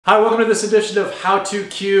Hi, welcome to this edition of How To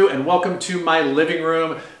Q and welcome to my living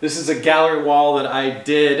room. This is a gallery wall that I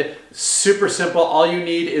did. Super simple. All you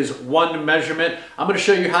need is one measurement. I'm going to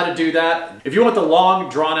show you how to do that. If you want the long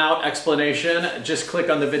drawn out explanation, just click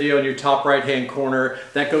on the video in your top right hand corner.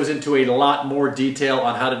 That goes into a lot more detail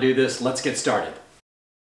on how to do this. Let's get started.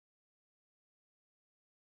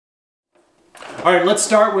 All right, let's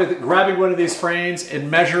start with grabbing one of these frames and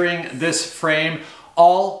measuring this frame.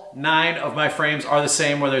 All 9 of my frames are the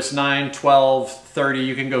same, whether it's 9, 12, 30,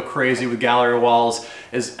 you can go crazy with gallery walls.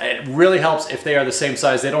 It really helps if they are the same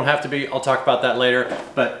size. They don't have to be, I'll talk about that later,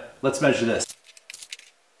 but let's measure this.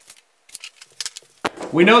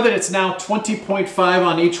 We know that it's now 20.5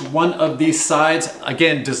 on each one of these sides.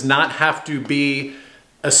 Again, does not have to be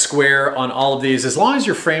a square on all of these. As long as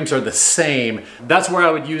your frames are the same, that's where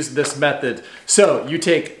I would use this method. So you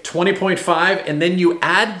take 20.5 and then you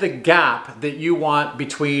add the gap that you want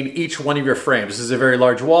between each one of your frames. This is a very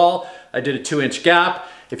large wall. I did a 2-inch gap.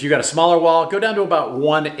 If you got a smaller wall, go down to about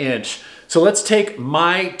 1 inch. So let's take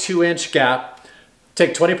my 2-inch gap,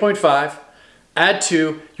 take 20.5, add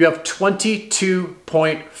 2, you have 22.5.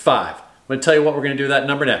 I'm gonna tell you what we're gonna do with that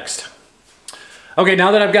number next. Okay,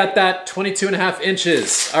 now that I've got that 22.5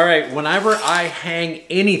 inches, all right, whenever I hang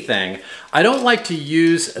anything, I don't like to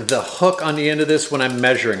use the hook on the end of this when I'm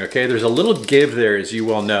measuring, okay? There's a little give there, as you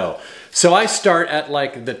well know. So I start at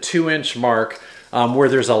like the 2-inch mark where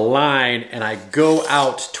there's a line and I go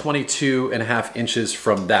out 22.5 inches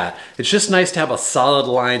from that. It's just nice to have a solid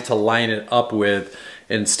line to line it up with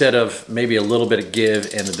instead of maybe a little bit of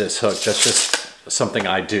give into this hook. That's just something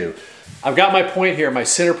I do. I've got my point here, my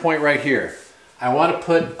center point right here. I want to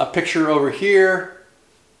put a picture over here,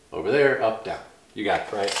 over there, up, down. You got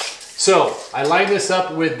it, right? So I line this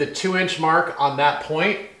up with the 2-inch mark on that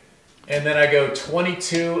point, and then I go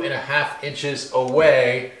 22.5 inches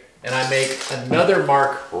away, and I make another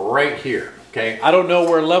mark right here, okay? I don't know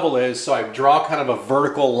where level is, so I draw kind of a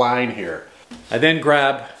vertical line here. I then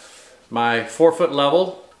grab my 4-foot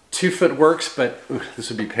level. 2 foot works, but this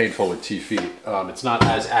would be painful with 2 feet. It's not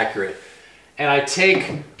as accurate. And I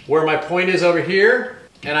take where my point is over here,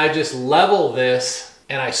 and I just level this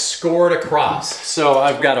and I score it across. So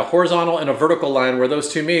I've got a horizontal and a vertical line where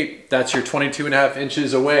those two meet. That's your 22.5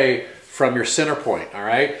 inches away from your center point, all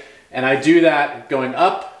right? And I do that going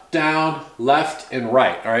up, down, left, and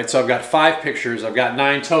right, all right? So I've got 5 pictures, I've got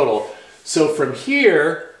 9 total. So from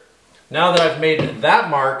here, now that I've made that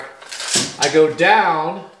mark, I go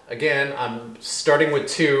down, again, I'm starting with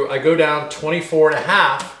 2, I go down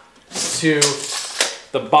 24.5 to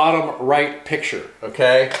the bottom right picture,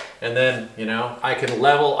 okay? And then, you know, I can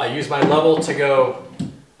level, I use my level to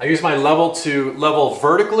level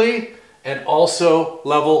vertically and also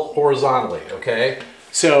level horizontally, okay?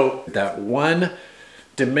 So that one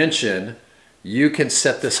dimension, you can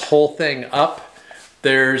set this whole thing up.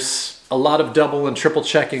 There's a lot of double and triple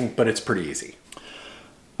checking, but it's pretty easy.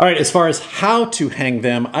 All right, as far as how to hang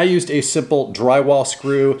them, I used a simple drywall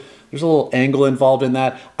screw. There's a little angle involved in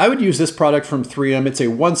that. I would use this product from 3M. It's a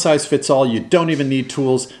one-size-fits-all. You don't even need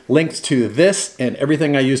tools. Links to this and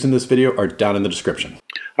everything I used in this video are down in the description.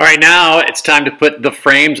 All right, now it's time to put the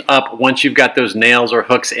frames up once you've got those nails or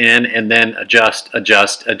hooks in, and then adjust,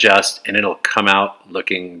 adjust, adjust, and it'll come out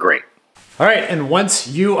looking great. All right, and once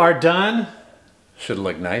you are done, should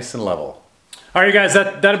look nice and level. All right, you guys,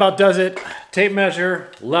 that about does it. Tape measure,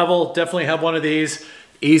 level, definitely have one of these.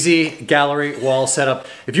 Easy gallery wall setup.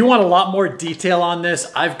 If you want a lot more detail on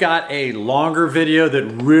this, I've got a longer video that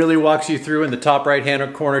really walks you through in the top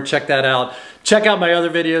right-hand corner. Check that out. Check out my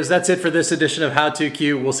other videos. That's it for this edition of How To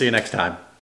Q. We'll see you next time.